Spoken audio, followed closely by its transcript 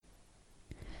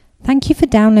Thank you for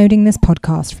downloading this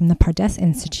podcast from the Pardes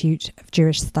Institute of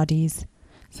Jewish Studies.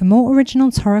 For more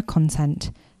original Torah content,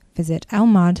 visit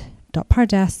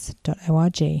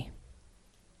elmad.pardes.org.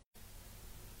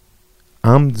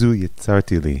 Amzu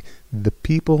yitzarti li, the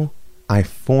people I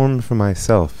formed for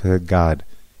myself, said God,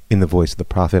 in the voice of the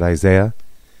prophet Isaiah.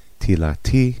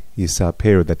 Tilati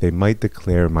yisaperu, that they might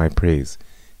declare my praise.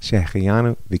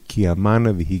 Shechiyanu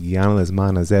v'kiyamanu v'higianu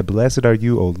lezman hazeh. Blessed are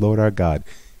you, O Lord our God,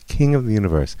 King of the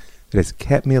universe, that has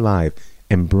kept me alive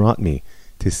and brought me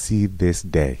to see this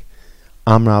day.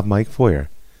 I'm Rav Mike Foyer,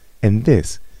 and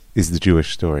this is the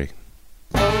Jewish story.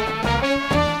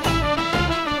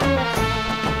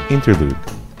 Interlude: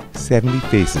 70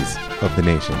 Faces of the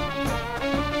Nation.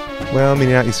 Well,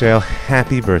 Minat Yisrael,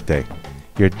 happy birthday.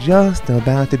 You're just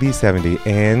about to be 70,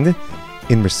 and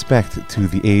in respect to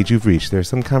the age you've reached, there are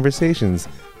some conversations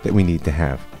that we need to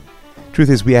have. Truth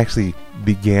is, we actually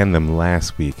began them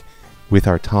last week with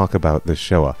our talk about the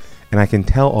Shoah, and I can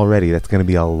tell already that's going to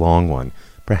be a long one,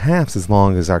 perhaps as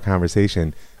long as our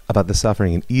conversation about the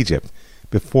suffering in Egypt,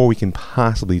 before we can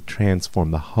possibly transform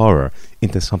the horror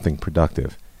into something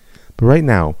productive. But right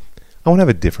now, I want to have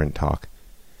a different talk,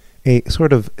 a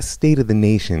sort of state of the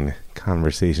nation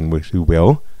conversation, if you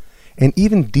will, and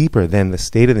even deeper than the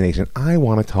state of the nation, I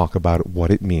want to talk about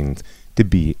what it means to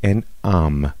be an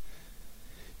Am.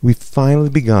 We've finally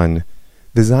begun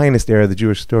the Zionist era of the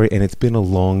Jewish story, and it's been a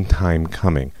long time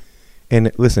coming.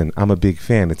 And listen, I'm a big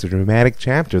fan. It's a dramatic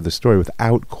chapter of the story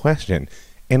without question,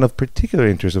 and of particular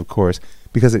interest, of course,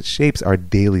 because it shapes our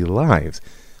daily lives.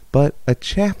 But a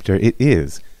chapter it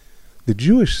is. The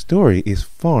Jewish story is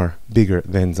far bigger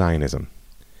than Zionism.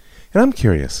 And I'm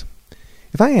curious,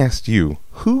 if I asked you,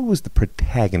 who was the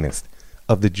protagonist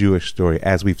of the Jewish story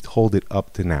as we've told it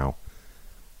up to now,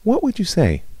 what would you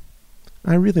say?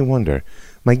 I really wonder.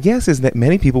 My guess is that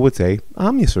many people would say,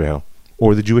 Am Yisrael,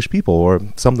 or the Jewish people, or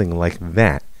something like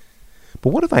that.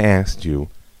 But what if I asked you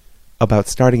about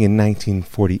starting in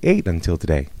 1948 until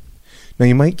today? Now,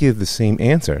 you might give the same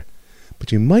answer,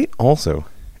 but you might also,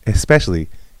 especially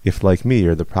if, like me,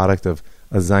 you're the product of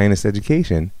a Zionist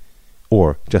education,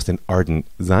 or just an ardent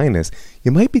Zionist,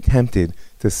 you might be tempted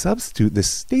to substitute the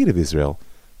state of Israel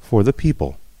for the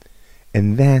people.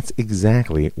 And that's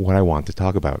exactly what I want to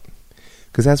talk about.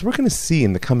 Because as we're going to see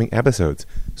in the coming episodes,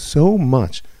 so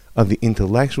much of the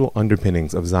intellectual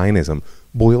underpinnings of Zionism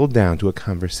boiled down to a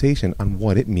conversation on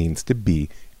what it means to be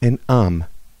an Am.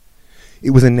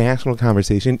 It was a national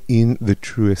conversation in the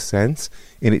truest sense,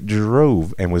 and it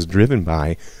drove and was driven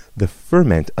by the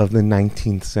ferment of the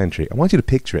 19th century. I want you to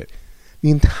picture it.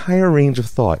 The entire range of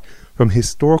thought, from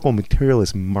historical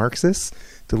materialist Marxists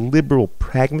to liberal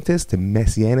pragmatists to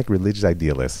messianic religious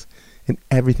idealists, and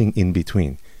everything in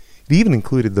between. It even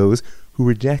included those who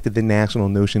rejected the national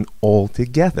notion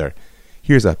altogether.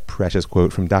 Here's a precious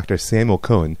quote from Dr. Samuel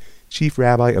Cohen, chief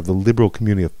rabbi of the liberal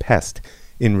community of Pest,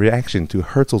 in reaction to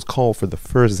Herzl's call for the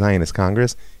first Zionist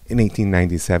Congress in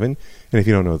 1897. And if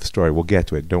you don't know the story, we'll get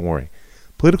to it, don't worry.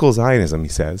 Political Zionism, he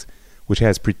says, which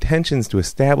has pretensions to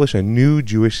establish a new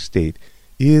Jewish state,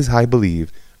 is, I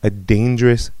believe, a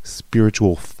dangerous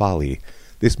spiritual folly.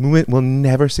 This movement will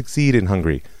never succeed in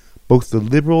Hungary. Both the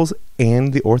liberals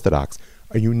and the Orthodox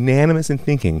are unanimous in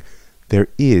thinking there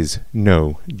is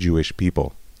no Jewish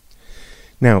people.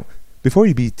 Now, before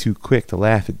you be too quick to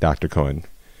laugh at Dr. Cohen,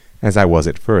 as I was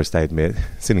at first, I admit,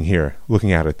 sitting here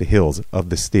looking out at the hills of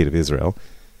the state of Israel,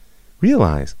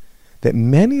 realize that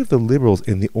many of the liberals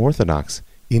and the Orthodox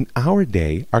in our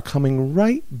day are coming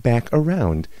right back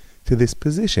around to this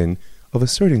position of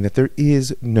asserting that there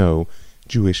is no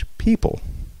Jewish people.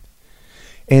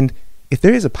 And if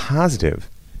there is a positive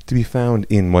to be found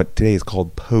in what today is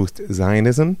called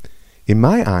post-Zionism, in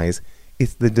my eyes,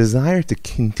 it's the desire to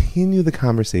continue the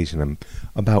conversation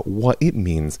about what it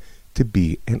means to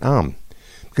be an Am.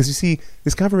 Because you see,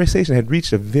 this conversation had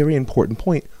reached a very important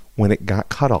point when it got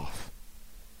cut off.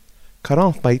 Cut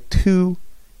off by two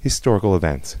historical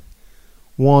events.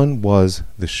 One was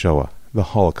the Shoah, the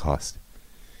Holocaust.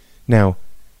 Now,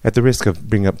 at the risk of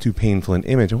bringing up too painful an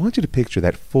image, I want you to picture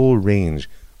that full range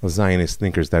of Zionist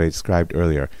thinkers that I described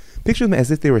earlier. Picture them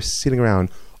as if they were sitting around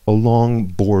a long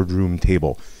boardroom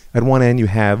table. At one end you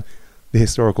have the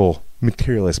historical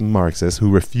materialist Marxists who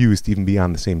refuse to even be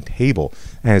on the same table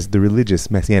as the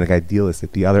religious messianic idealists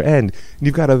at the other end. And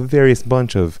you've got a various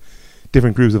bunch of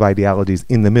different groups of ideologies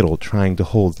in the middle trying to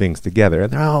hold things together.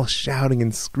 And they're all shouting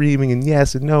and screaming and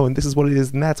yes and no and this is what it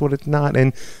is and that's what it's not.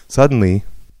 And suddenly,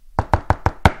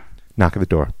 knock at the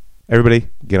door. Everybody,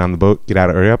 get on the boat, get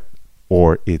out of hurry up,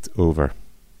 or it's over.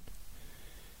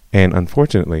 And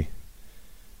unfortunately,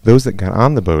 those that got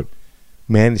on the boat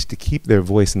managed to keep their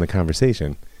voice in the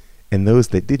conversation and those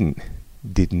that didn't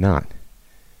did not.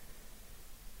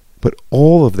 But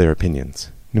all of their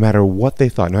opinions, no matter what they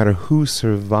thought, no matter who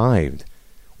survived,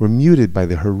 were muted by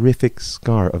the horrific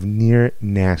scar of near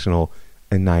national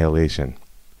annihilation.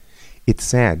 It's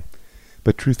sad,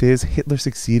 but truth is, Hitler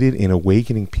succeeded in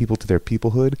awakening people to their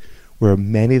peoplehood, where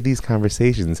many of these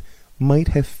conversations might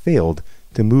have failed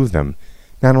to move them.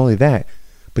 Not only that,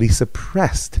 but he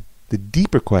suppressed the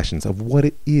deeper questions of what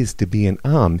it is to be an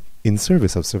Am in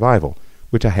service of survival,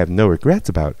 which I have no regrets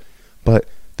about, but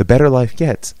the better life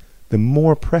gets, the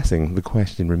more pressing the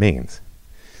question remains.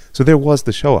 So there was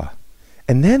the Shoah,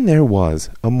 and then there was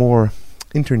a more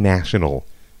international,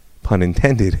 pun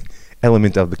intended,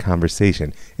 element of the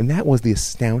conversation, and that was the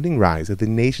astounding rise of the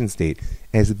nation-state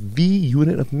as the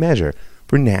unit of measure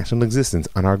for national existence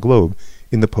on our globe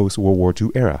in the post-World War II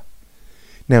era.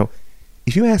 Now,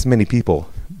 if you ask many people,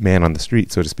 man on the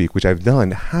street, so to speak, which I've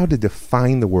done, how to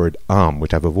define the word Am,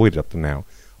 which I've avoided up to now,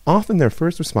 often their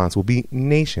first response will be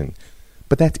nation,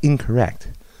 but that's incorrect.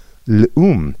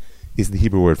 L'um is the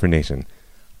Hebrew word for nation.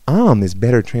 Am is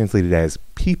better translated as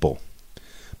people.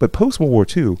 But post-World War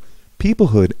II,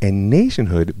 peoplehood and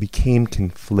nationhood became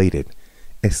conflated,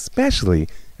 especially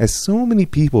as so many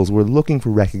peoples were looking for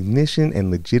recognition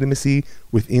and legitimacy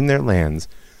within their lands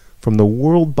from the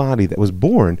world body that was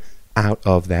born out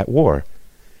of that war,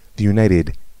 the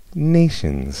United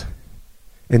Nations.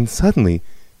 And suddenly,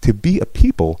 to be a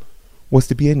people was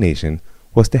to be a nation,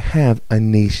 was to have a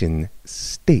nation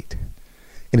state.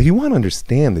 And if you want to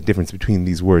understand the difference between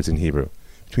these words in Hebrew,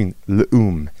 between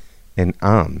l'um and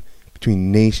am,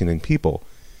 between nation and people,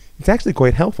 it's actually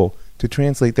quite helpful to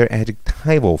translate their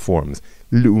adjectival forms,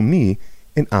 l'umi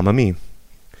and amami.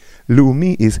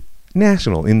 L'umi is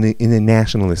national in the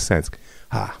nationalist sense.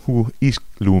 Hu ish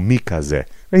l'umi kazeh.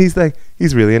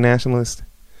 He's really a nationalist.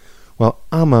 While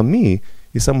amami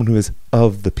is someone who is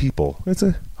of the people. It's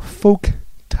a folk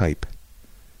type.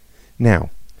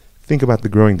 Now, think about the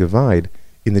growing divide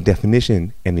in the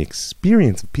definition and the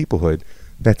experience of peoplehood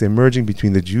that's emerging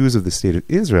between the Jews of the state of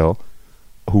Israel,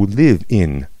 who live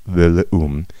in the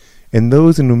Le'um, and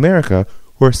those in America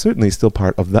who are certainly still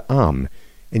part of the Am.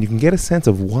 And you can get a sense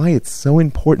of why it's so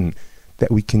important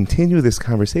that we continue this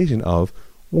conversation of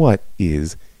what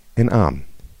is an Am.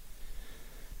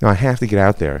 Now, I have to get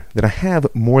out there that I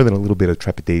have more than a little bit of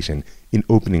trepidation in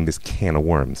opening this can of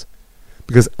worms,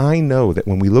 because I know that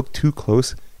when we look too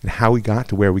close at how we got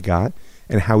to where we got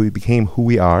and how we became who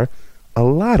we are, a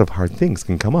lot of hard things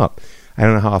can come up. I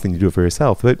don't know how often you do it for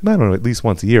yourself, but I don't know, at least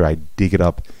once a year I dig it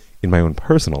up in my own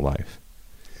personal life.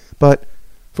 But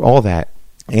for all that,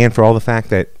 and for all the fact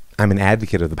that I'm an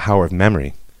advocate of the power of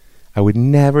memory, I would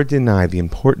never deny the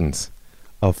importance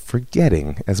of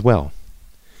forgetting as well.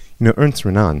 You know, Ernst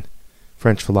Renan,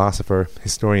 French philosopher,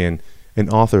 historian, and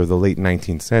author of the late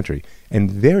 19th century,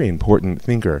 and very important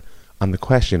thinker on the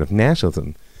question of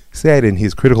nationalism, said in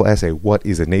his critical essay, What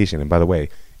is a Nation? And by the way,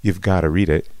 you've got to read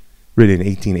it, written in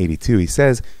 1882, he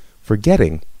says,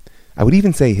 forgetting, I would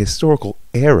even say historical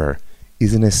error,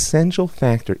 is an essential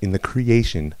factor in the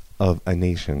creation of a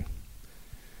nation.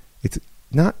 It's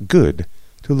not good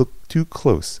to look too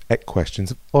close at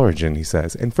questions of origin, he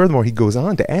says. And furthermore, he goes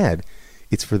on to add,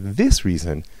 it's for this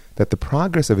reason that the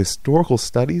progress of historical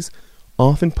studies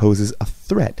often poses a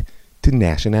threat to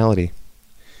nationality.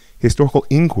 Historical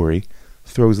inquiry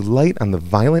throws light on the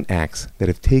violent acts that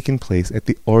have taken place at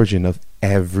the origin of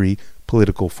every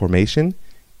political formation,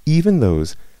 even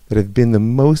those that have been the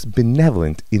most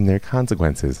benevolent in their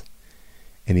consequences.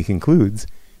 And he concludes,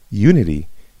 unity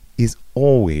is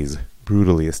always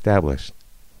brutally established.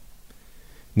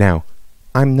 Now,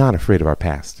 I'm not afraid of our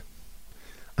past.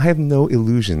 I have no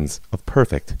illusions of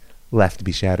perfect left to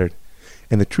be shattered,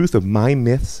 and the truth of my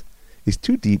myths is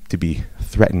too deep to be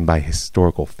threatened by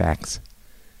historical facts.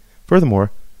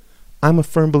 Furthermore, I'm a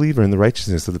firm believer in the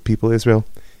righteousness of the people of Israel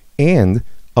and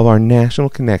of our national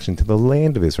connection to the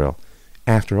land of Israel.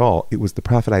 After all, it was the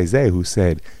prophet Isaiah who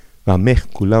said,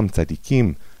 V'amech kulam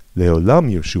tzadikim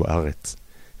leolam yoshu aretz.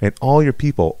 And all your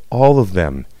people, all of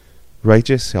them,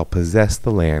 righteous shall possess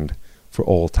the land for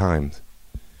all times.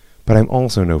 But I'm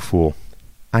also no fool.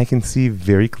 I can see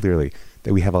very clearly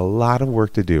that we have a lot of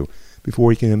work to do before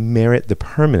we can merit the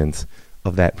permanence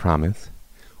of that promise,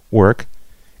 work,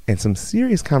 and some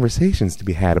serious conversations to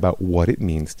be had about what it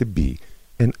means to be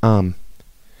an Am.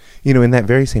 You know, in that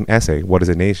very same essay, What is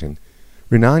a Nation?,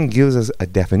 Renan gives us a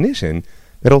definition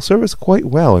that'll serve us quite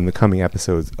well in the coming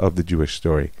episodes of the Jewish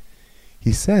story.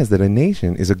 He says that a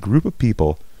nation is a group of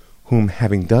people whom,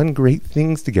 having done great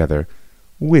things together,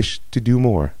 wish to do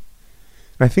more.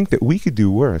 And I think that we could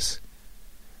do worse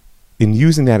in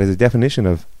using that as a definition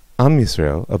of Am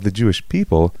Yisrael, of the Jewish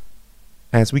people,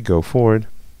 as we go forward.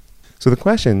 So the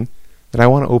question that I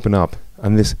want to open up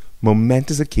on this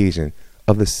momentous occasion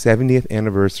of the 70th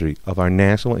anniversary of our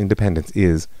national independence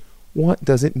is, what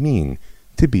does it mean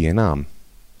to be an Am?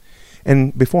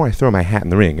 And before I throw my hat in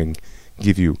the ring and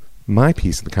give you my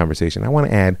piece of the conversation, I want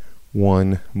to add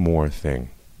one more thing.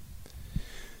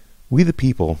 We the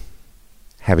people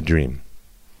have a dream.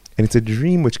 And it's a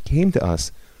dream which came to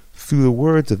us through the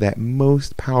words of that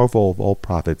most powerful of all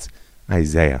prophets,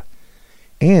 Isaiah.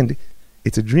 And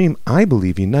it's a dream I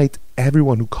believe unites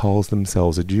everyone who calls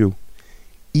themselves a Jew,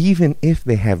 even if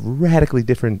they have radically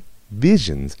different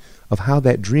visions of how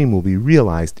that dream will be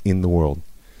realized in the world.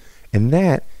 And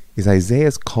that is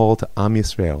Isaiah's call to Am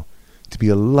Yisrael, to be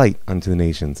a light unto the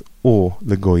nations, or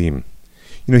Legoim.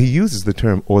 You know, he uses the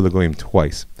term or Legoim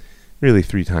twice, really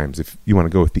 3 times if you want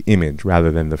to go with the image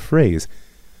rather than the phrase,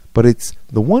 but it's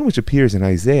the one which appears in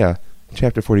Isaiah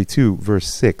chapter 42,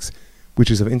 verse 6, which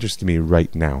is of interest to me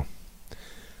right now.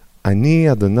 Ani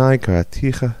Adonai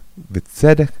karaticha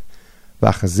v'tzedek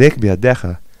v'achazek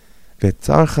biadecha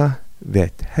v'etzarcha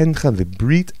v'ethencha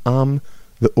v'brit am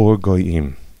v'or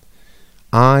goyim.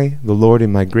 I, the Lord,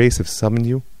 in my grace have summoned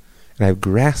you, and I have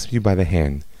grasped you by the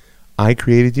hand. I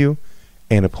created you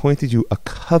and appointed you a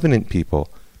covenant people,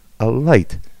 a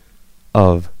light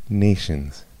of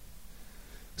nations.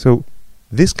 So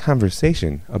this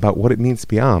conversation about what it means to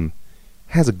be Am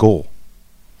has a goal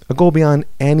beyond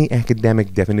any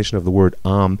academic definition of the word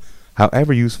Am,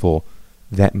 however useful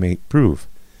that may prove.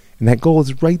 And that goal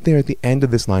is right there at the end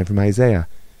of this line from Isaiah.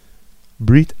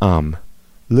 Brit Am,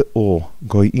 Le'or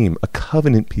Goyim, a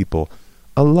covenant people,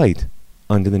 a light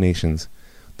unto the nations.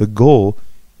 The goal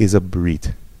is a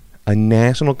Brit, a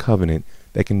national covenant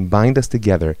that can bind us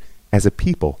together as a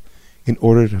people in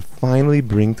order to finally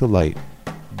bring to light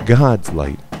God's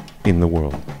light in the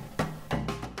world.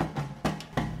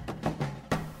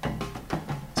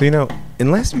 So, you know,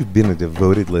 unless you've been a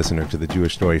devoted listener to the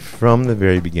Jewish story from the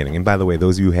very beginning, and by the way,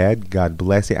 those of you who had, God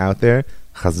bless you out there,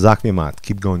 chazak v'mat,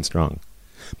 keep going strong.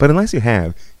 But unless you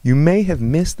have, you may have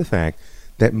missed the fact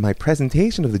that my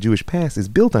presentation of the Jewish past is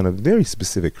built on a very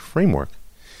specific framework.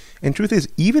 And truth is,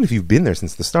 even if you've been there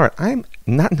since the start, I'm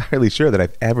not entirely sure that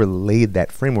I've ever laid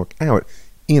that framework out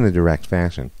in a direct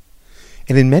fashion.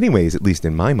 And in many ways, at least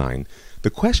in my mind, the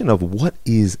question of what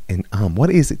is an Am, what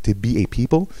is it to be a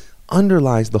people,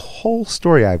 underlies the whole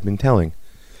story I've been telling.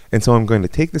 And so I'm going to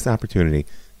take this opportunity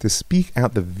to speak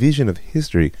out the vision of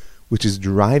history which is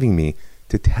driving me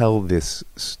to tell this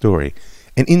story.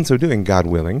 And in so doing, God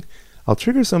willing, I'll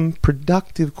trigger some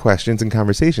productive questions and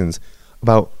conversations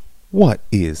about what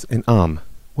is an Am?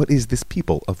 What is this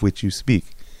people of which you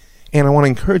speak? And I want to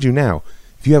encourage you now,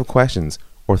 if you have questions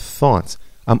or thoughts,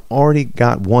 I'm already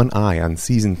got one eye on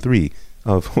season 3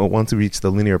 of, well, once we reach the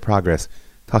linear progress,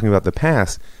 talking about the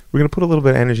past, we're going to put a little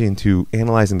bit of energy into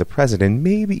analyzing the present and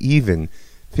maybe even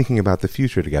thinking about the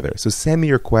future together. So send me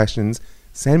your questions,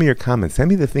 send me your comments, send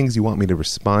me the things you want me to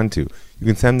respond to. You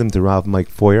can send them to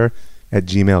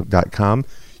ravmikefeuer@gmail.com.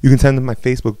 You can send them to my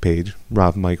Facebook page,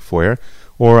 Rav Mike Feuer,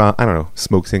 or,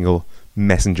 Smoke Signal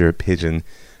Messenger Pigeon,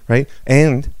 right?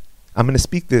 And I'm going to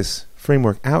speak this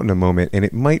framework out in a moment, and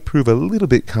it might prove a little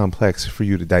bit complex for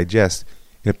you to digest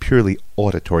in a purely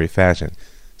auditory fashion.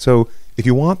 So if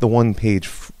you want the one-page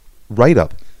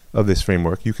write-up of this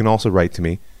framework, you can also write to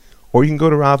me, or you can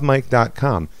go to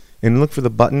ravmike.com and look for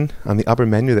the button on the upper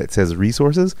menu that says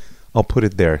resources. I'll put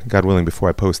it there, God willing, before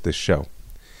I post this show.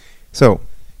 So,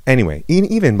 anyway,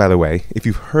 even by the way, if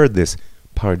you've heard this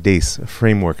Pardes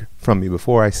framework from me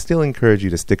before, I still encourage you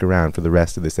to stick around for the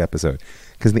rest of this episode,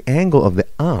 because the angle of the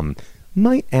Am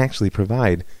might actually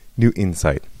provide new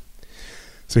insight.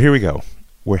 So here we go.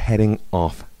 We're heading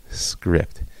off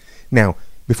script. Now,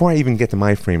 before I even get to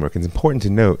my framework, it's important to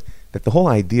note that the whole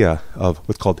idea of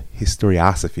what's called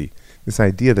historiosophy, this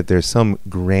idea that there's some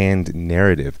grand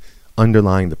narrative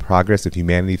underlying the progress of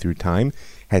humanity through time,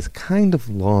 has kind of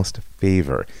lost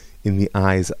favor in the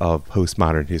eyes of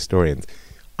postmodern historians.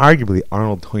 Arguably,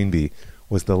 Arnold Toynbee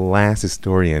was the last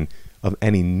historian of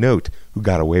any note who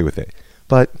got away with it.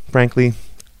 But, frankly,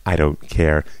 I don't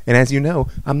care. And as you know,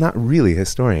 I'm not really a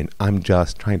historian. I'm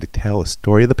just trying to tell a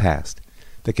story of the past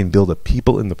that can build a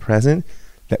people in the present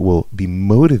that will be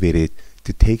motivated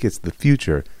to take us to the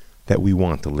future that we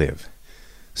want to live.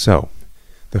 So,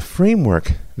 the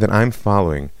framework that I'm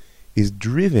following is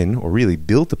driven, or really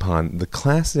built upon, the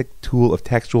classic tool of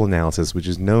textual analysis, which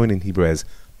is known in Hebrew as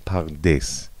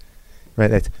Pardes. Right?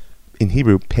 That's, in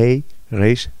Hebrew, Pei,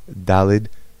 Resh, Dalid,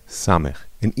 Samech.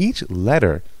 And each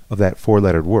letter of that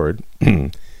 4-lettered word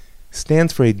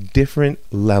stands for a different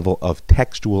level of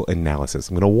textual analysis.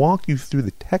 I'm going to walk you through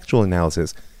the textual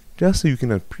analysis just so you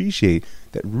can appreciate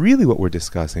that really what we're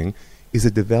discussing is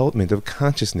a development of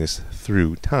consciousness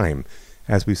through time,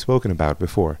 as we've spoken about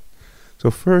before. So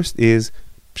first is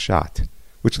pshat,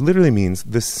 which literally means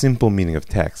the simple meaning of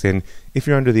text. And if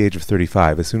you're under the age of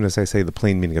 35, as soon as I say the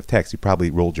plain meaning of text, you probably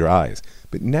rolled your eyes.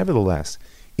 But nevertheless,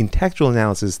 in textual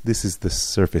analysis, this is the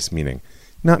surface meaning.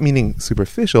 Not meaning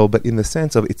superficial, but in the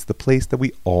sense of it's the place that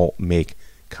we all make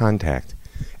contact.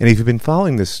 And if you've been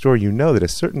following this story, you know that at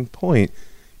a certain point,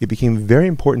 it became very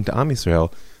important to Am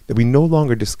Yisrael that we no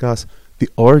longer discuss the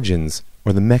origins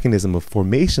or the mechanism of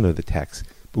formation of the text,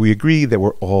 but we agree that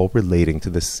we're all relating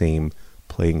to the same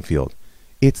playing field.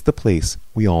 It's the place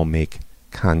we all make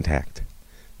contact.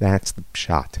 That's the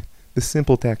pshat, the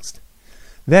simple text.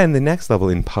 Then the next level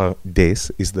in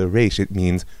Pardes is the Reish. It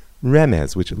means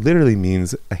remez, which literally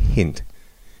means a hint.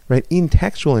 Right? In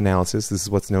textual analysis, this is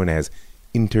what's known as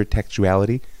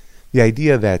intertextuality. The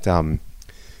idea that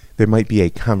there might be a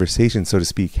conversation, so to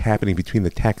speak, happening between the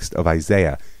text of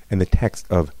Isaiah and the text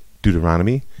of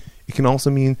Deuteronomy. It can also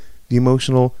mean the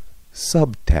emotional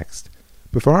subtext.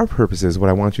 But for our purposes, what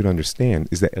I want you to understand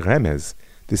is that remez,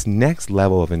 this next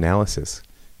level of analysis,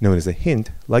 known as a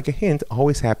hint, like a hint,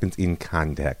 always happens in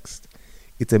context.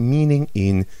 It's a meaning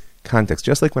in context.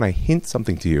 Just like when I hint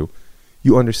something to you,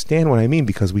 you understand what I mean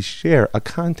because we share a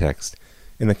context.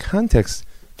 And the context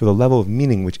for the level of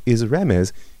meaning, which is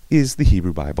remez, is the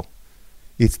Hebrew Bible.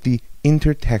 It's the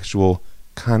intertextual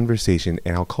conversation,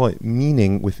 and I'll call it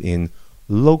meaning within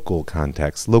local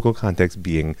context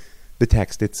being the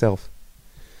text itself.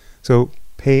 So,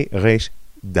 Pei Resh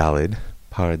Daled,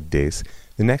 Pardes.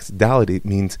 The next Daled, it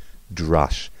means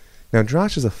drash. Now,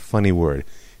 drash is a funny word.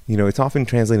 You know, it's often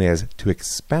translated as to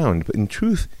expound, but in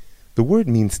truth, the word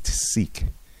means to seek.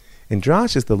 And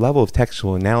drash is the level of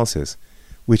textual analysis,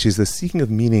 which is the seeking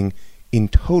of meaning in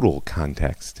total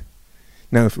context.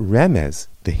 Now, if remez,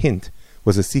 the hint,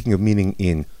 was a seeking of meaning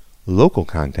in local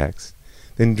context,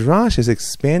 then drash has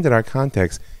expanded our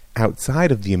context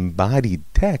outside of the embodied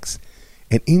text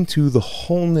and into the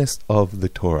wholeness of the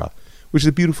Torah, which is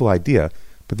a beautiful idea,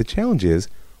 but the challenge is,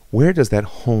 where does that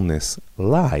wholeness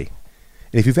lie?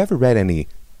 And if you've ever read any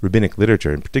rabbinic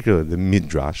literature, in particular the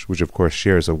Midrash, which of course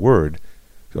shares a word,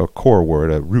 a core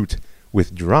word, a root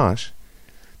with drash,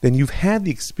 then you've had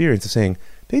the experience of saying,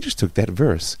 they just took that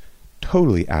verse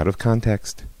totally out of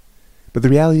context. But the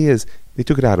reality is, they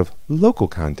took it out of local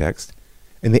context,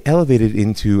 and they elevated it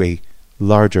into a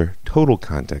larger total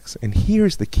context. And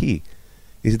here's the key,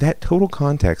 is that total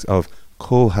context of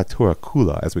Kol HaTorah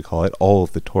Kula, as we call it, all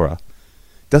of the Torah,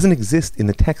 doesn't exist in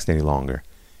the text any longer.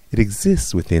 It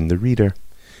exists within the reader.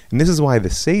 And this is why the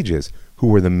sages, who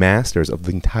were the masters of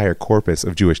the entire corpus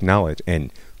of Jewish knowledge,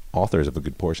 and authors of a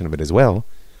good portion of it as well,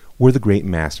 were the great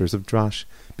masters of drash.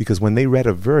 Because when they read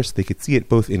a verse, they could see it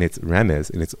both in its remez,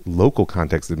 in its local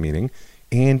context of meaning,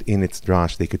 and in its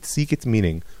drash. They could seek its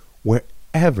meaning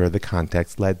wherever the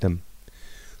context led them.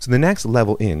 So the next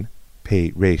level in,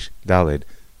 Pei Resh Daled,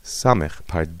 Samech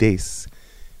Pardes,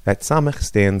 that Samech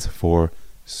stands for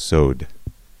Sod.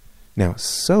 Now,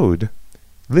 Sod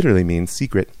literally means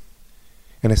secret.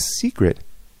 And a secret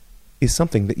is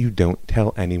something that you don't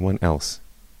tell anyone else.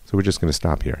 So we're just going to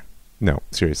stop here. No,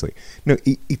 seriously. No,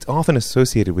 it's often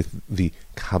associated with the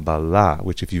Kabbalah,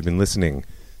 which if you've been listening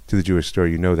to the Jewish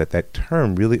story, you know that that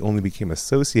term really only became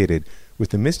associated with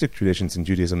the mystic traditions in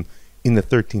Judaism in the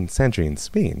 13th century in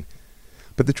Spain.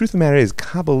 But the truth of the matter is,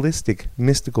 Kabbalistic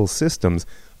mystical systems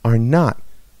are not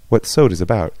what Sod is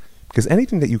about. Because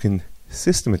anything that you can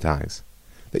systematize,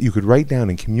 that you could write down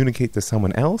and communicate to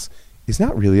someone else, is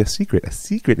not really a secret. A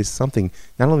secret is something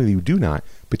not only you do not,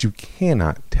 but you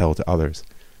cannot tell to others.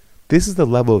 This is the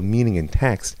level of meaning in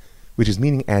text, which is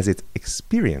meaning as it's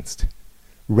experienced,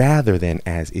 rather than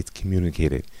as it's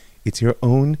communicated. It's your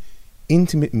own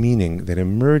intimate meaning that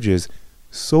emerges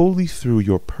solely through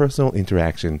your personal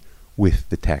interaction with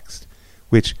the text,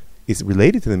 which is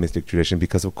related to the mystic tradition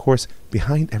because, of course,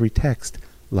 behind every text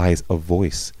lies a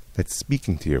voice that's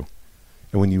speaking to you.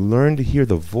 And when you learn to hear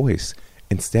the voice,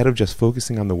 instead of just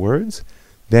focusing on the words,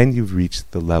 then you've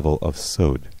reached the level of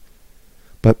Sod.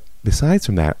 But besides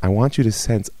from that, I want you to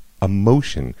sense a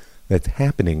motion that's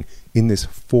happening in this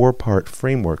four-part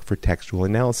framework for textual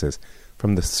analysis,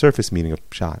 from the surface meaning of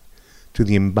pshat, to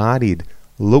the embodied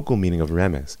local meaning of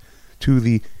remez, to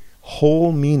the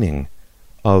whole meaning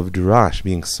of drash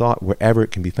being sought wherever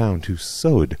it can be found, to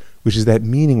Sod, which is that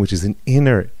meaning which is an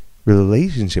inner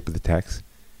relationship with the text.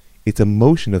 It's a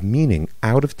motion of meaning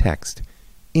out of text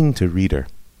into reader.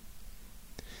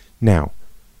 Now,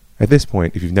 at this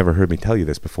point, if you've never heard me tell you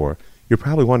this before, you're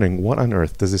probably wondering what on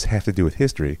earth does this have to do with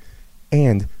history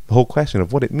and the whole question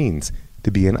of what it means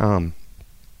to be an Am.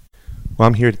 Well,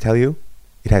 I'm here to tell you,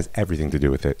 it has everything to do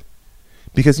with it.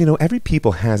 Because, every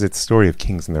people has its story of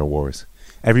kings and their wars.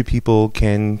 Every people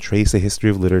can trace a history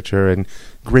of literature and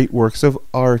great works of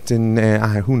art and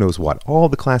who knows what. All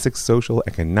the classic social,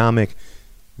 economic,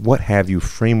 what have you,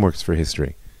 frameworks for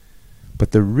history.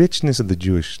 But the richness of the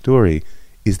Jewish story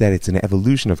is that it's an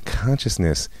evolution of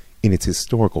consciousness in its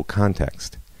historical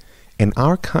context. And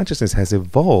our consciousness has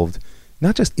evolved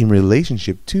not just in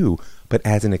relationship to, but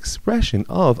as an expression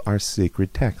of our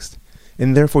sacred text.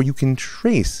 And therefore you can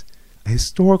trace a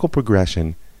historical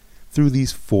progression through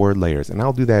these 4 layers. And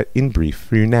I'll do that in brief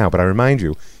for you now. But I remind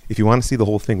you, if you want to see the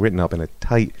whole thing written up in a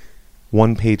tight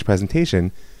 1-page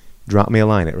presentation, drop me a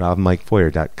line at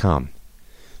ravmikefeuer.com.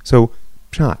 So,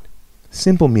 pshat,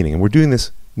 simple meaning. And we're doing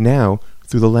this now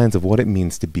through the lens of what it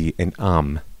means to be an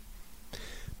Am.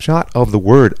 Pshat of the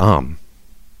word Am,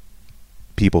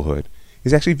 peoplehood,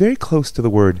 is actually very close to the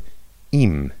word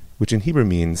Im, which in Hebrew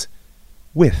means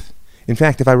with. In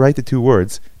fact, if I write the 2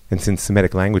 words, and since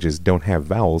Semitic languages don't have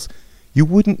vowels, you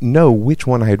wouldn't know which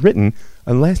one I had written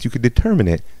unless you could determine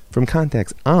it from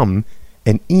context. Am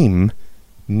and Im,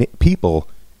 people,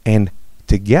 and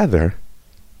together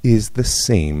is the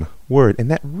same word.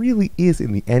 And that really is,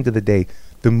 in the end of the day,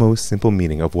 the most simple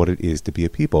meaning of what it is to be a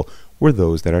people. We're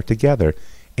those that are together.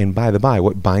 And by the by,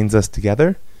 what binds us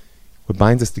together? What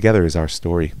binds us together is our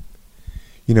story.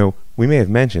 We may have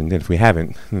mentioned, and if we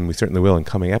haven't, and we certainly will in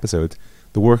coming episodes,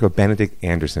 the work of Benedict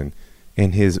Anderson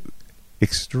and his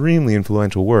extremely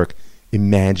influential work,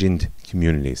 Imagined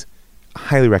Communities. I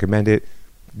highly recommend it.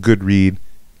 Good read,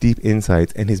 deep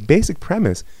insights, and his basic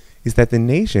premise is that the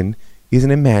nation is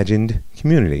an imagined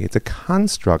community. It's a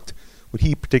construct. What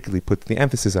he particularly puts the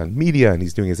emphasis on media, and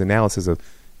he's doing his analysis of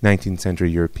 19th century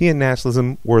European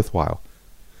nationalism, worthwhile.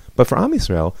 But for Am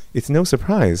Yisrael, it's no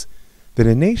surprise that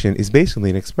a nation is basically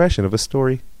an expression of a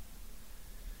story.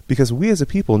 Because we as a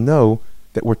people know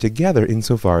that we're together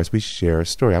insofar as we share a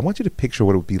story. I want you to picture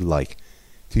what it would be like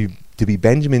to be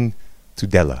Benjamin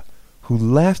Tudela, who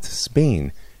left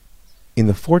Spain in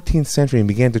the 14th century and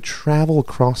began to travel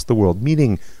across the world,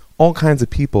 meeting all kinds of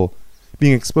people,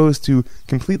 being exposed to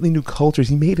completely new cultures.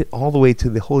 He made it all the way to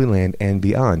the Holy Land and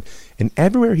beyond. And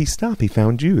everywhere he stopped, he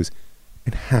found Jews.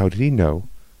 And how did he know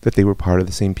that they were part of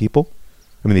the same people?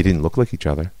 They didn't look like each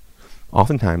other.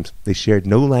 Oftentimes, they shared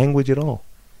no language at all.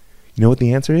 You know what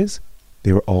the answer is?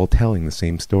 They were all telling the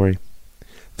same story.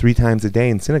 3 times a day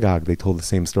in synagogue, they told the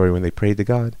same story when they prayed to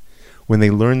God. When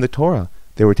they learned the Torah,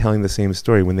 they were telling the same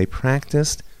story. When they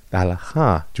practiced the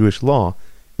halakha, Jewish law,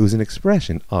 it was an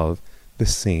expression of the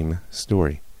same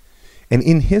story. And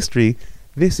in history,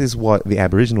 this is what the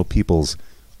Aboriginal peoples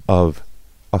of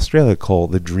Australia call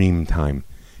the dream time.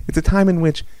 It's a time in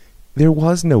which there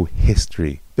was no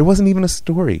history. There wasn't even a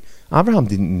story. Abraham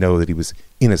didn't know that he was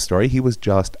in a story. He was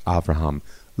just Abraham,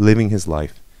 living his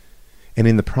life. And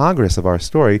in the progress of our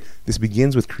story, this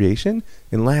begins with creation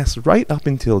and lasts right up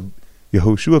until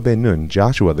Yehoshua ben Nun,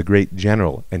 Joshua, the great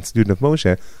general and student of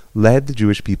Moshe, led the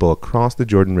Jewish people across the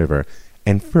Jordan River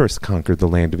and first conquered the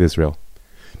land of Israel.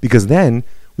 Because then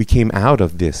we came out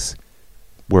of this,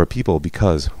 we're a people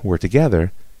because we're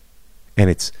together, and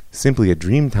it's simply a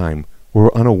dream time.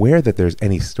 We're unaware that there's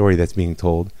any story that's being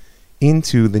told,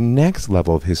 into the next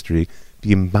level of history,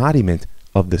 the embodiment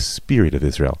of the spirit of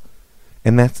Israel.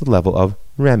 And that's the level of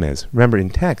remez. Remember, in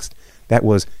text, that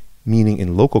was meaning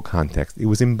in local context. It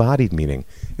was embodied meaning.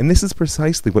 And this is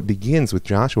precisely what begins with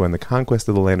Joshua and the conquest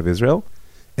of the land of Israel,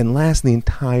 and lasts the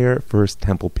entire First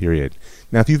Temple period.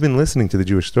 Now, if you've been listening to the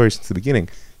Jewish story since the beginning,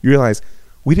 you realize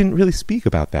we didn't really speak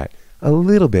about that. A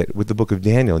little bit with the book of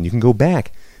Daniel, and you can go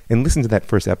back and listen to that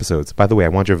first episode. By the way, I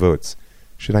want your votes.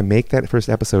 Should I make that first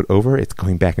episode over? It's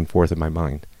going back and forth in my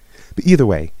mind. But either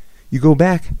way, you go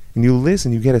back and you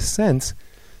listen, you get a sense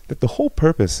that the whole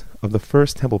purpose of the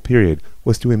First Temple period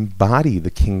was to embody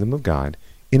the kingdom of God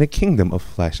in a kingdom of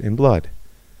flesh and blood.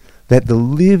 That the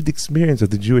lived experience of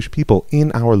the Jewish people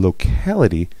in our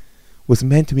locality was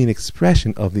meant to be an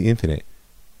expression of the infinite.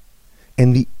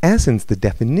 And the essence, the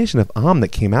definition of Am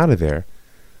that came out of there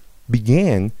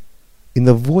began in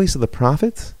the voice of the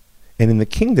prophets and in the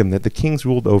kingdom that the kings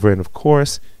ruled over, and of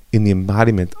course in the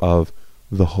embodiment of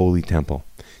the Holy Temple.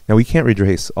 Now, we can't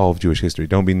retrace all of Jewish history.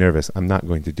 Don't be nervous. I'm not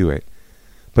going to do it.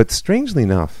 But strangely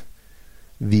enough,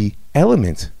 the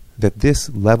element that this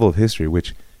level of history,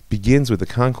 which begins with the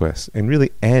conquest and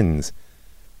really ends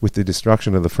with the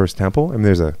destruction of the First Temple, and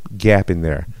there's a gap in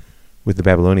there with the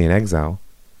Babylonian exile,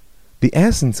 the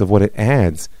essence of what it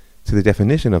adds to the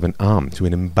definition of an Am, to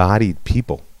an embodied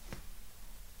people,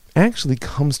 actually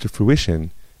comes to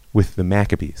fruition with the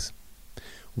Maccabees.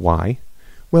 Why?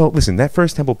 Well, listen, that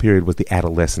first temple period was the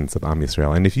adolescence of Am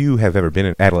Yisrael. And if you have ever been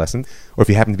an adolescent, or if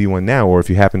you happen to be one now, or if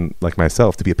you happen, like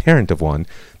myself, to be a parent of one,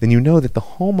 then you know that the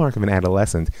hallmark of an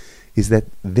adolescent is that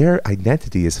their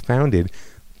identity is founded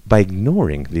by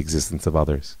ignoring the existence of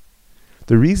others.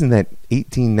 The reason that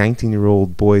 18,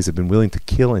 19-year-old boys have been willing to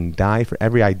kill and die for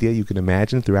every idea you can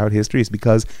imagine throughout history is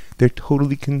because they're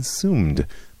totally consumed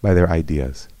by their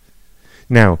ideas.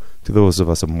 Now, to those of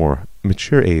us of more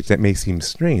mature age, that may seem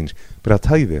strange, but I'll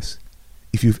tell you this.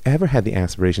 If you've ever had the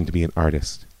aspiration to be an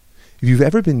artist, if you've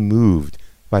ever been moved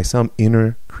by some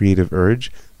inner creative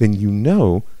urge, then you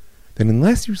know that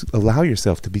unless you allow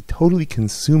yourself to be totally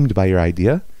consumed by your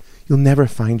idea, you'll never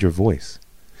find your voice.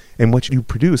 And what you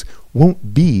produce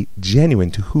won't be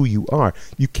genuine to who you are.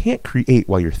 You can't create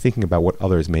while you're thinking about what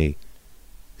others may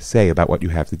say about what you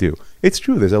have to do. It's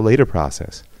true, there's a later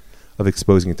process of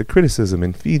exposing it to criticism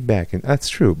and feedback, and that's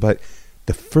true, but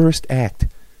the first act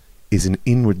is an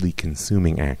inwardly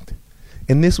consuming act.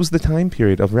 And this was the time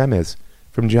period of Remez,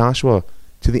 from Joshua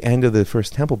to the end of the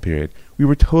first temple period. We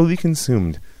were totally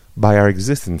consumed by our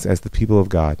existence as the people of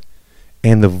God.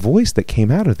 And the voice that came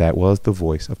out of that was the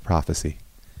voice of prophecy.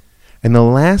 And the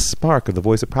last spark of the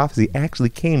voice of prophecy actually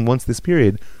came once this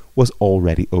period was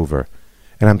already over.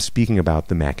 And I'm speaking about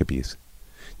the Maccabees.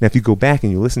 Now, if you go back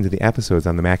and you listen to the episodes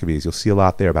on the Maccabees, you'll see a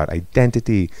lot there about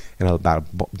identity and about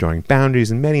drawing boundaries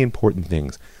and many important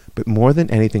things. But more than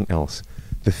anything else,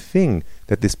 the thing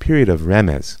that this period of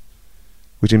Remez,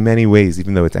 which in many ways,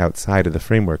 even though it's outside of the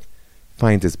framework,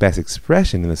 finds its best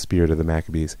expression in the spirit of the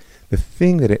Maccabees, the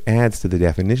thing that it adds to the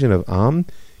definition of Am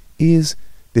is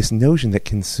this notion that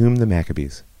consumed the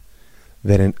Maccabees.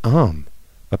 That an Am,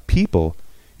 a people,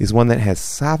 is one that has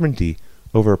sovereignty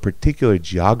over a particular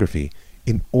geography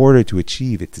in order to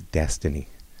achieve its destiny.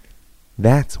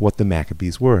 That's what the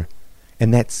Maccabees were.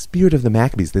 And that spirit of the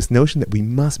Maccabees, this notion that we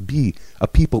must be a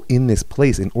people in this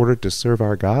place in order to serve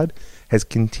our God, has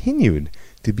continued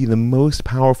to be the most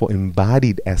powerful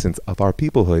embodied essence of our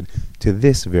peoplehood to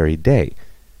this very day.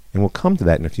 And we'll come to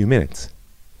that in a few minutes.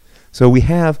 So we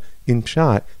have, in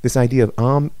Pshat, this idea of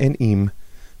Am and Im,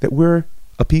 that we're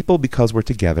a people because we're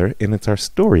together, and it's our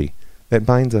story that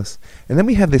binds us. And then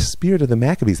we have this spirit of the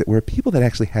Maccabees, that we're a people that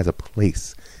actually has a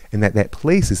place, and that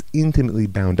place is intimately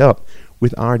bound up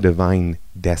with our divine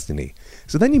destiny.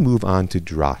 So then you move on to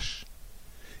Drash,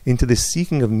 into the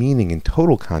seeking of meaning in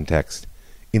total context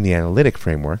in the analytic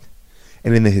framework,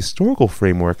 and in the historical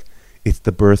framework, it's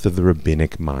the birth of the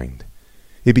rabbinic mind.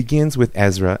 It begins with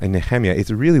Ezra and Nehemiah.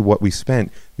 It's really what we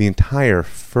spent the entire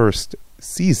first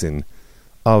season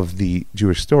of the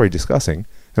Jewish story discussing,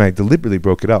 and I deliberately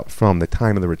broke it up from the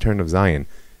time of the return of Zion,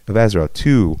 of Ezra,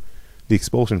 to the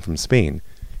expulsion from Spain.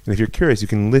 And if you're curious, you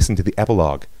can listen to the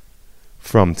epilogue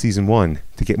from season 1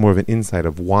 to get more of an insight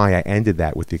of why I ended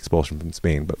that with the expulsion from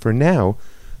Spain. But for now,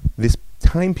 this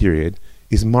time period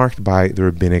is marked by the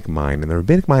rabbinic mind. And the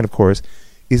rabbinic mind, of course,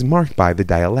 is marked by the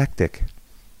dialectic,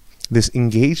 this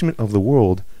engagement of the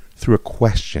world through a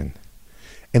question.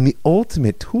 And the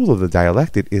ultimate tool of the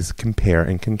dialectic is compare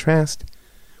and contrast,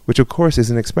 which of course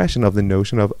is an expression of the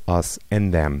notion of us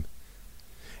and them.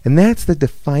 And that's the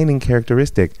defining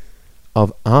characteristic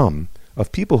of Am,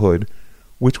 of peoplehood,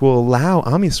 which will allow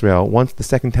Am Yisrael, once the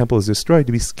second temple is destroyed,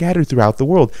 to be scattered throughout the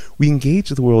world. We engage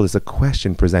the world as a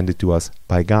question presented to us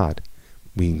by God.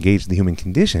 We engage the human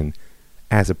condition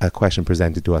as a question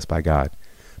presented to us by God.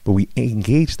 But we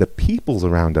engage the peoples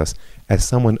around us as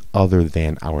someone other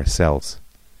than ourselves.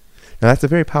 Now that's a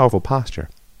very powerful posture.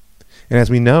 And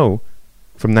as we know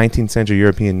from 19th century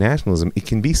European nationalism, it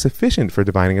can be sufficient for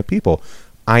defining a people.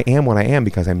 I am what I am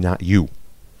because I'm not you.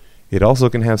 It also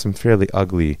can have some fairly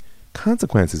ugly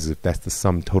consequences if that's the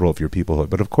sum total of your peoplehood.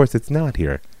 But of course it's not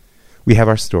here. We have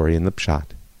our story in the Pshat.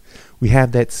 We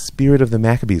have that spirit of the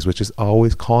Maccabees, which is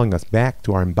always calling us back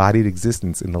to our embodied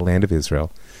existence in the land of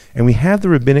Israel. And we have the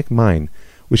rabbinic mind,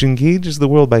 which engages the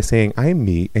world by saying, I'm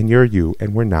me and you're you,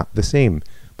 and we're not the same.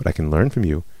 But I can learn from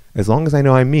you. As long as I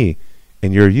know I'm me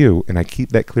and you're you, and I keep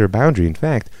that clear boundary, in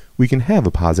fact, we can have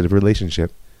a positive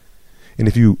relationship. And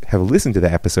if you have listened to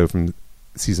the episode from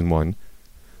season 1,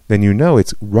 then you know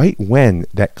it's right when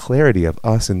that clarity of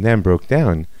us and them broke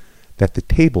down that the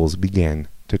tables began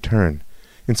to turn.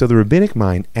 And so the rabbinic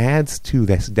mind adds to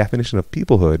this definition of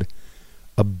peoplehood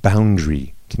a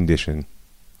boundary condition.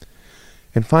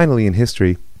 And finally, in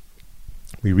history,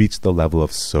 we reach the level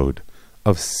of sod,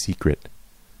 of secret.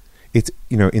 It's,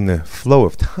 in the flow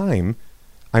of time,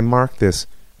 I mark this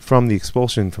from the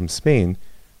expulsion from Spain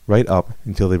right up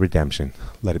until the redemption.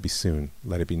 Let it be soon.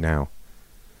 Let it be now.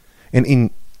 And in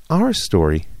our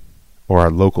story, or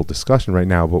our local discussion right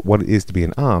now about what it is to be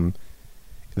an Am,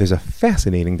 there's a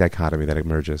fascinating dichotomy that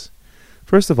emerges.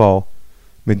 First of all,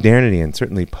 modernity, and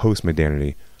certainly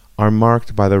postmodernity, are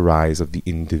marked by the rise of the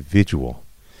individual.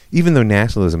 Even though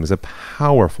nationalism is a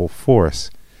powerful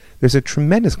force, there's a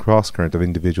tremendous cross-current of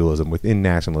individualism within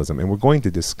nationalism, and we're going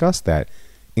to discuss that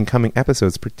in coming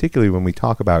episodes, particularly when we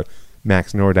talk about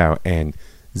Max Nordau and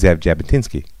Zev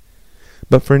Jabotinsky.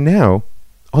 But for now,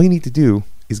 all you need to do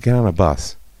is get on a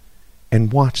bus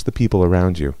and watch the people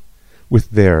around you with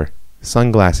their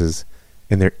sunglasses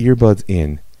and their earbuds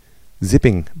in,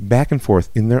 zipping back and forth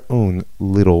in their own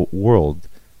little world.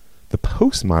 The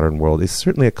postmodern world is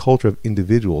certainly a culture of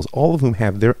individuals, all of whom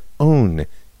have their own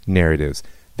narratives.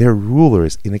 They're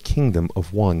rulers in a kingdom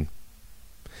of one.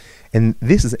 And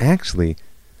this is actually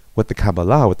what the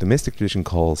Kabbalah, what the mystic tradition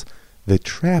calls the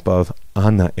trap of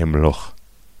Ana Emloch.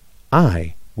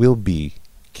 I will be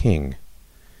king.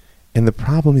 And the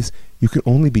problem is, you can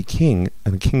only be king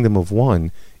in a kingdom of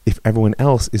one if everyone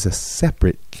else is a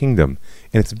separate kingdom.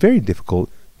 And it's very difficult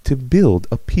to build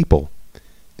a people.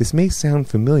 This may sound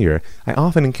familiar. I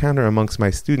often encounter amongst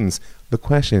my students the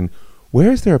question,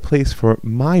 where is there a place for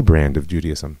my brand of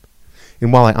Judaism?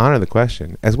 And while I honor the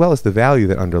question, as well as the value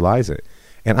that underlies it,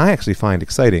 and I actually find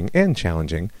exciting and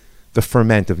challenging the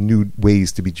ferment of new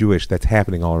ways to be Jewish that's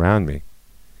happening all around me,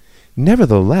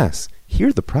 nevertheless,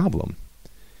 here's the problem.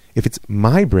 If it's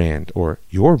my brand, or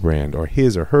your brand, or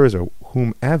his or hers, or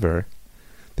whomever,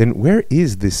 then where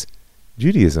is this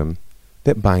Judaism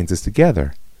that binds us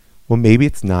together? Well, maybe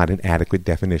it's not an adequate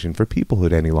definition for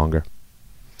peoplehood any longer.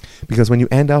 Because when you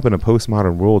end up in a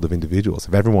postmodern world of individuals,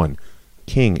 of everyone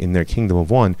king in their kingdom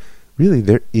of one, really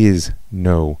there is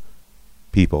no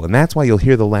people. And that's why you'll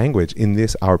hear the language in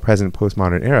this, our present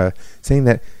postmodern era, saying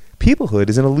that peoplehood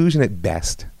is an illusion at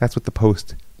best. That's what the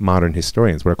postmodern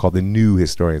historians, what are called the new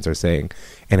historians, are saying.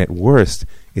 And at worst,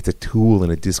 it's a tool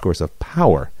in a discourse of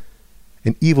power,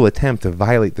 an evil attempt to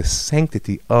violate the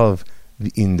sanctity of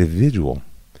the individual.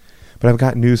 But I've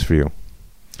got news for you.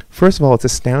 First of all, it's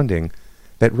astounding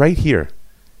that right here,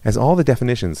 as all the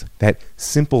definitions, that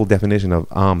simple definition of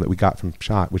Am that we got from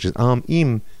Pshat, which is Am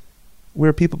Im,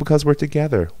 we're people because we're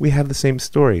together. We have the same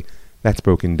story. That's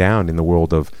broken down in the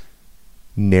world of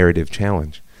narrative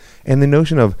challenge. And the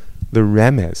notion of the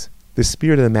Remez, the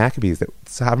spirit of the Maccabees, that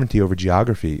sovereignty over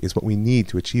geography is what we need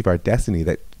to achieve our destiny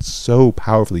that so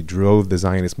powerfully drove the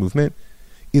Zionist movement,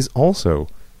 is also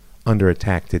under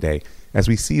attack today, as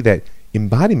we see that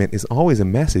embodiment is always a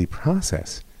messy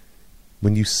process.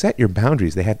 When you set your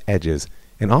boundaries, they have edges,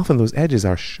 and often those edges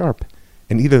are sharp,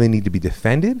 and either they need to be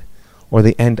defended, or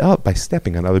they end up by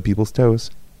stepping on other people's toes.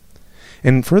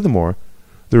 And furthermore,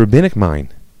 the rabbinic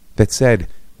mind that said,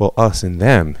 well, us and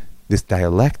them, this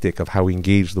dialectic of how we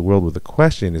engage the world with a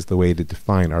question is the way to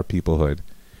define our peoplehood.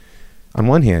 On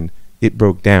one hand, it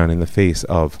broke down in the face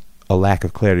of a lack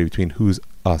of clarity between who's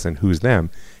us and who's them.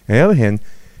 On the other hand,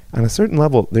 on a certain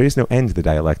level, there is no end to the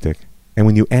dialectic. And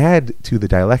when you add to the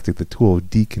dialectic the tool of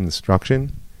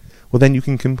deconstruction, well, then you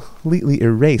can completely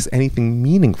erase anything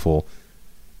meaningful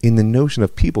in the notion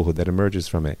of peoplehood that emerges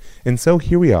from it. And so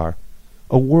here we are,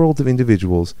 a world of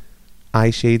individuals, eye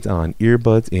shades on,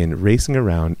 earbuds in, racing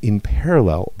around in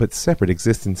parallel but separate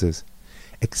existences.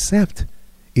 Except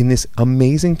in this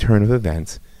amazing turn of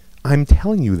events, I'm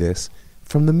telling you this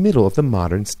from the middle of the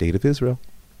modern state of Israel.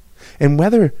 And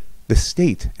whether the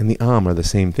state and the Am are the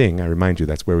same thing, I remind you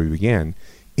that's where we began,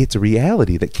 it's a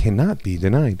reality that cannot be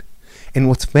denied. And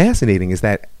what's fascinating is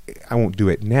that, I won't do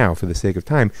it now for the sake of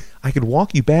time, I could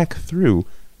walk you back through,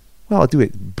 well, I'll do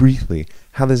it briefly,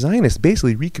 how the Zionists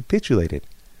basically recapitulated.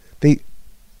 They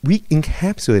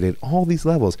encapsulated all these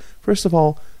levels. First of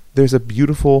all, there's a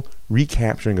beautiful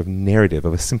recapturing of narrative,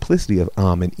 of a simplicity of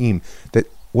Am and Im, that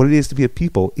what it is to be a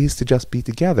people is to just be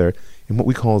together in what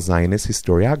we call Zionist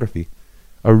historiography,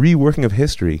 a reworking of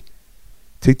history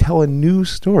to tell a new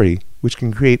story which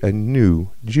can create a new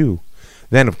Jew.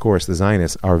 Then, of course, the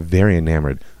Zionists are very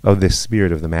enamored of this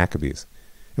spirit of the Maccabees.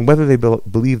 And whether they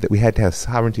believed that we had to have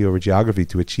sovereignty over geography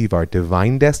to achieve our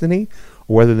divine destiny,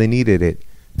 or whether they needed it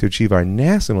to achieve our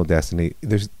national destiny,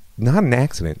 there's not an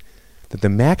accident that the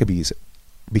Maccabees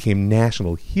became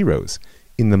national heroes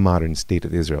in the modern state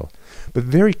of Israel. But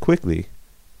very quickly,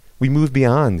 we move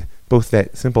beyond both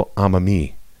that simple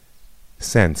Amami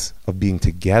sense of being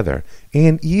together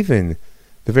and even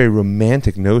the very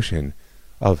romantic notion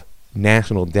of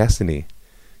national destiny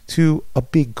to a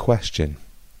big question.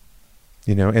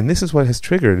 And this is what has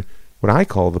triggered what I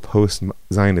call the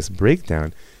post-Zionist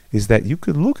breakdown, is that you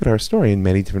could look at our story in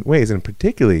many different ways, and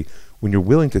particularly when you're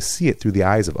willing to see it through the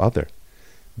eyes of other,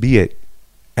 be it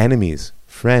enemies,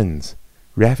 friends,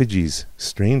 refugees,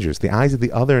 strangers. The eyes of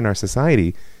the other in our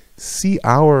society see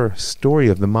our story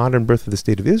of the modern birth of the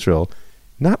State of Israel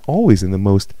not always in the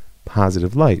most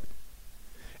positive light.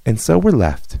 And so we're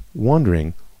left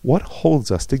wondering, what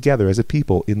holds us together as a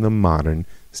people in the modern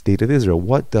State of Israel?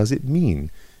 What does it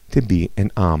mean to be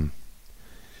an Am?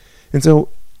 And so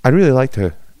I'd really like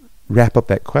to wrap up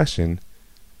that question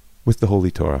with the Holy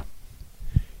Torah.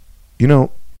 You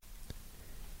know,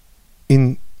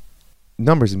 in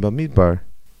Numbers in Bamidbar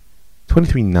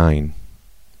 23:9,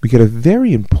 we get a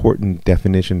very important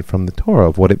definition from the Torah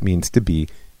of what it means to be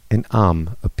an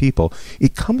Am, a people.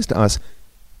 It comes to us,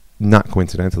 not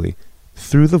coincidentally,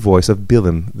 through the voice of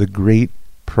Bilam, the great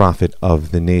prophet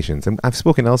of the nations. And I've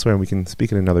spoken elsewhere, and we can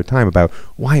speak at another time, about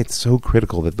why it's so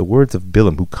critical that the words of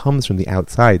Bilam, who comes from the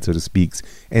outside, so to speak,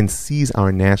 and sees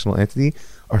our national entity,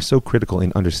 are so critical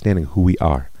in understanding who we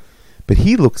are. But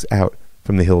he looks out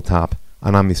from the hilltop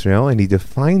on Am Yisrael, and he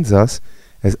defines us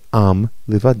as Am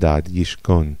Livadad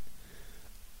Yishkon,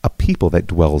 a people that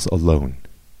dwells alone.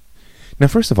 Now,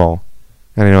 first of all,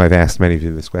 and I know I've asked many of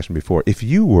you this question before, if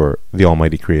you were the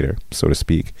Almighty Creator, so to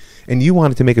speak, and you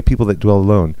wanted to make a people that dwell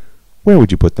alone, where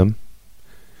would you put them?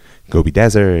 Gobi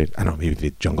Desert, I don't know, maybe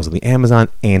the jungles of the Amazon,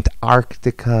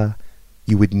 Antarctica.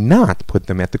 You would not put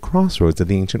them at the crossroads of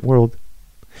the ancient world.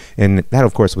 And that,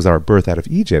 of course, was our birth out of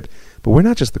Egypt, but we're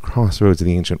not just the crossroads of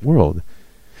the ancient world.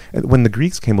 When the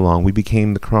Greeks came along, we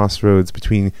became the crossroads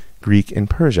between Greek and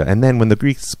Persia. And then when the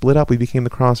Greeks split up, we became the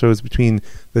crossroads between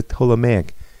the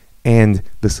Ptolemaic and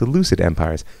the Seleucid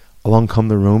empires. Along come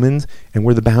the Romans, and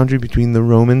we're the boundary between the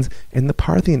Romans and the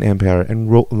Parthian Empire. And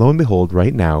lo and behold,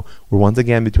 right now, we're once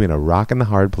again between a rock and the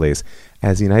hard place,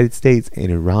 as the United States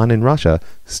and Iran and Russia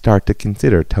start to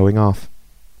consider towing off.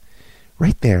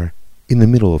 Right there, in the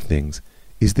middle of things,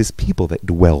 is this people that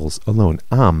dwells alone.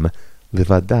 Am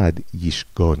Livadad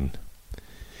Yishkon.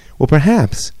 Well,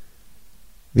 perhaps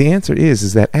the answer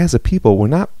is that as a people, we're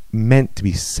not meant to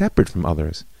be separate from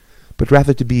others, but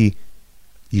rather to be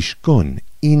Yishkon,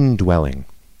 indwelling.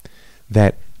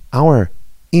 That our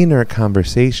inner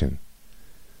conversation,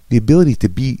 the ability to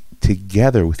be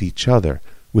together with each other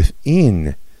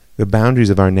within the boundaries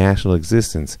of our national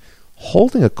existence,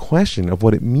 holding a question of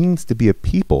what it means to be a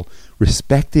people,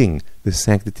 respecting the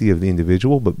sanctity of the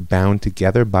individual, but bound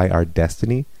together by our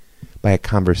destiny, by a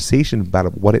conversation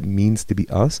about what it means to be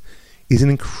us, is an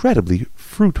incredibly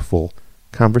fruitful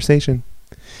conversation.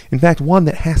 In fact, one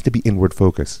that has to be inward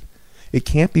focused. It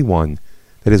can't be one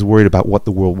that is worried about what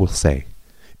the world will say.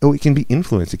 Oh, it can be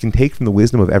influenced. It can take from the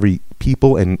wisdom of every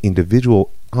people and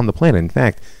individual on the planet. In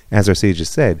fact, as our sages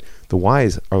said, the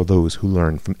wise are those who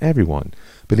learn from everyone.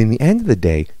 But in the end of the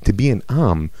day, to be an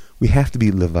Am, we have to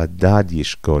be Levadad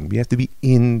Yishkon. We have to be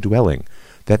indwelling.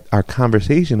 That our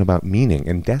conversation about meaning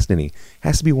and destiny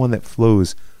has to be one that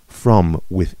flows from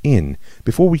within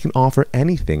before we can offer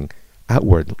anything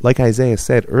outward. Like Isaiah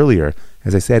said earlier,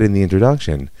 as I said in the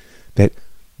introduction, that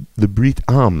the Brit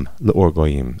Am Le'or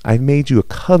Goyim, I've made you a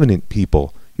covenant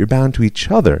people. You're bound to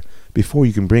each other before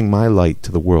you can bring my light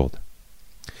to the world.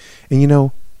 And you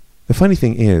know, the funny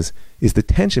thing is the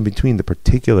tension between the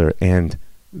particular and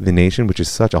the nation, which is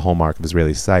such a hallmark of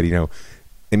Israeli society. You know,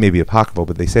 it may be apocryphal,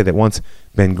 but they say that once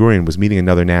Ben Gurion was meeting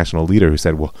another national leader who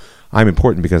said, well, I'm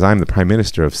important because I'm the prime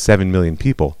minister of 7 million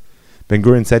people. Ben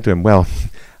Gurion said to him, well,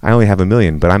 I only have 1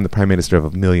 million, but I'm the prime minister of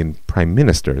 1 million prime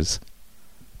ministers.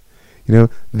 You know,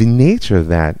 the nature of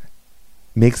that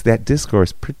makes that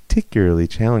discourse particularly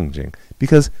challenging,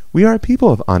 because we are a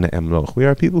people of Ana Emloch. We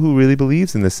are a people who really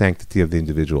believes in the sanctity of the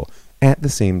individual. At the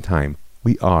same time,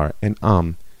 we are an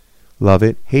Am. Love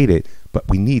it, hate it, but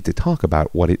we need to talk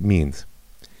about what it means.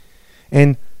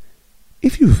 And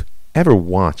if you've ever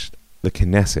watched the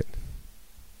Knesset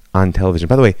on television,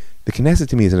 by the way, the Knesset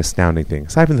to me is an astounding thing,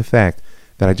 aside from the fact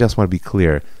that I just want to be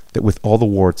clear that with all the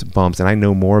warts, bumps, and I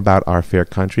know more about our fair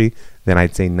country than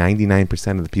I'd say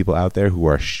 99% of the people out there who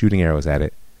are shooting arrows at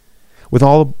it. With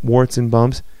all the warts and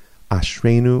bumps,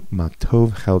 Ashrenu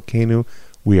Matov Chelkenu,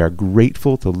 we are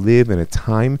grateful to live in a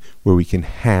time where we can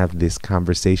have this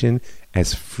conversation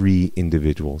as free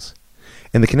individuals.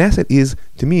 And the Knesset is,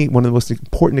 to me, one of the most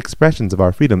important expressions of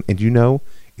our freedom. And you know,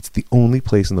 it's the only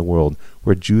place in the world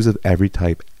where Jews of every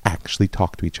type actually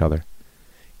talk to each other.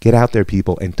 Get out there,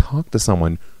 people, and talk to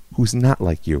someone who's not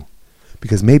like you.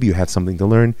 Because maybe you have something to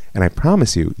learn, and I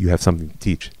promise you, you have something to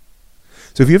teach.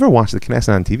 So if you ever watch the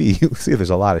Knesset on TV, you'll see there's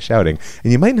a lot of shouting,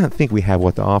 and you might not think we have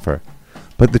what to offer.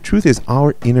 But the truth is,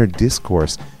 our inner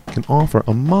discourse can offer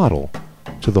a model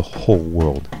to the whole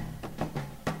world.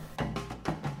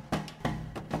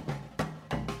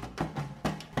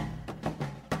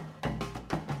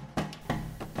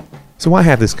 So why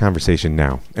have this conversation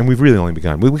now? And we've really only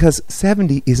begun. Well, because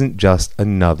 70 isn't just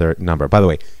another number. By the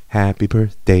way, happy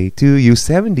birthday to you.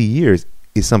 70 years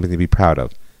is something to be proud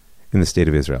of in the state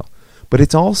of Israel. But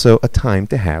it's also a time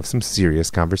to have some serious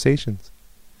conversations.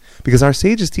 Because our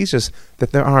sages teach us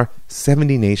that there are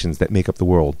 70 nations that make up the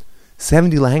world,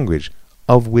 70 language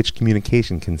of which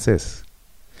communication consists.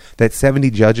 That 70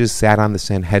 judges sat on the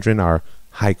Sanhedrin, our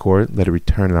high court, let it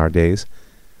return in our days,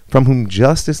 from whom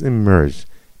justice emerged,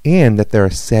 and that there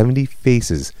are 70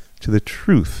 faces to the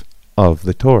truth of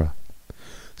the Torah.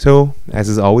 So, as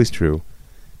is always true,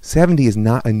 70 is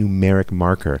not a numeric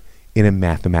marker in a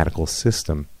mathematical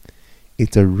system.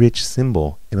 It's a rich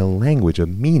symbol in a language of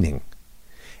meaning.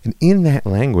 And in that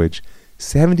language,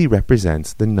 70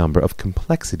 represents the number of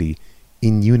complexity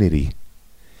in unity.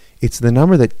 It's the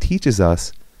number that teaches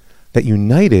us that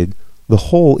united, the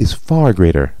whole is far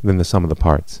greater than the sum of the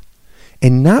parts.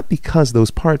 And not because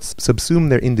those parts subsume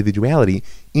their individuality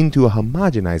into a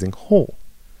homogenizing whole.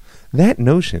 That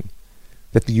notion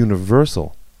that the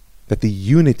universal, that the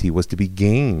unity was to be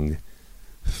gained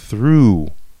through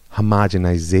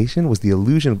homogenization was the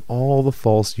illusion of all the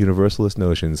false universalist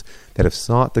notions that have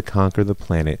sought to conquer the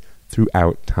planet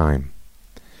throughout time.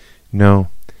 No,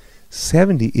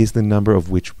 70 is the number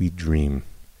of which we dream.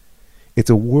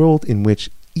 It's a world in which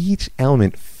each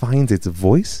element finds its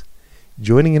voice,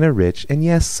 joining in a rich and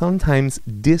yes, sometimes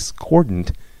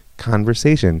discordant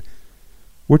conversation.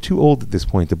 We're too old at this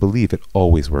point to believe it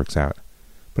always works out.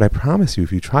 But I promise you,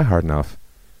 if you try hard enough,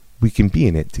 we can be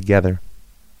in it together.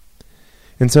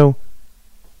 And so,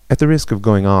 at the risk of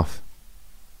going off,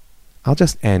 I'll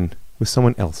just end with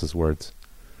someone else's words.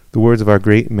 The words of our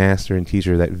great master and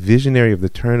teacher, that visionary of the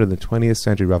turn of the 20th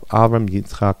century, Rav Avram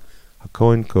Yitzchak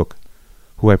HaKohen Kook,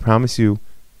 who I promise you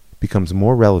becomes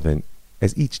more relevant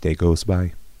as each day goes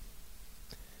by.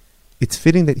 It's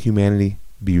fitting that humanity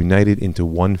be united into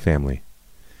one family,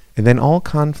 and then all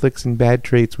conflicts and bad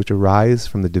traits which arise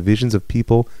from the divisions of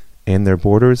people and their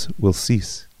borders will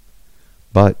cease.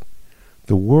 But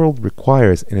the world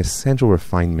requires an essential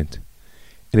refinement,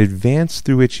 an advance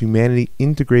through which humanity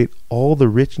integrate all the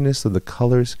richness of the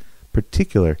colors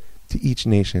particular to each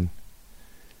nation.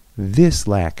 This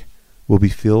lack will be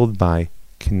filled by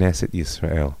Knesset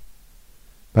Yisrael,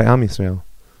 by Am Yisrael,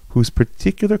 whose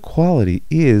particular quality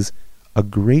is a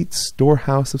great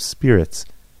storehouse of spirits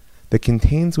that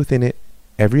contains within it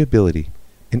every ability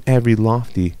and every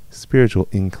lofty spiritual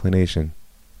inclination.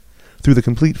 Through the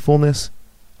complete fullness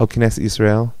of Knesset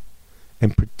Yisrael,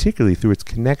 and particularly through its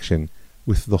connection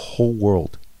with the whole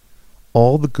world,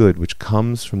 all the good which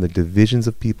comes from the divisions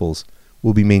of peoples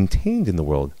will be maintained in the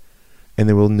world, and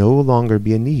there will no longer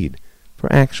be a need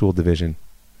for actual division.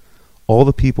 All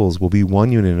the peoples will be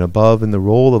one unit above in the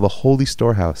role of a holy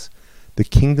storehouse, the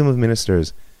kingdom of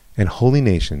ministers, and holy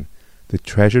nation, the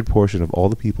treasured portion of all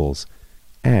the peoples,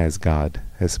 as God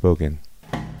has spoken.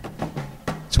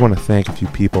 Just want to thank a few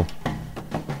people.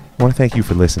 I want to thank you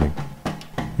for listening.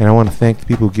 And I want to thank the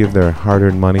people who give their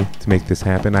hard-earned money to make this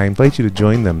happen. I invite you to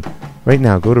join them right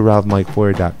now. Go to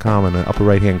ravmikefeuer.com. In the upper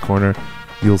right-hand corner,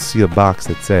 you'll see a box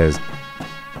that says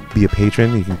Be a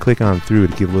Patron. You can click on through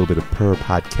to give a little bit of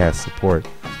per-podcast support.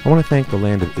 I want to thank the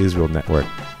Land of Israel Network.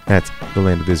 That's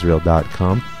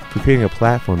thelandofisrael.com for creating a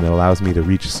platform that allows me to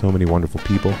reach so many wonderful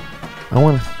people. I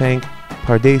want to thank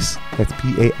Pardes, that's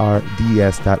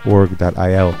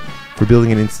pardes.org.il, for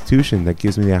building an institution that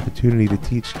gives me the opportunity to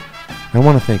teach. I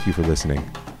want to thank you for listening.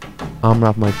 I'm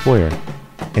Rav Mike Feuer,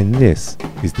 and this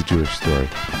is The Jewish Story.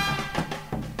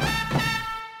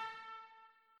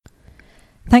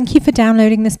 Thank you for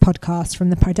downloading this podcast from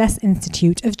the Pardes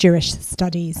Institute of Jewish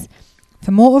Studies.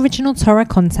 For more original Torah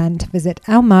content, visit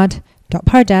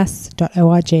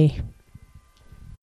almad.pardes.org.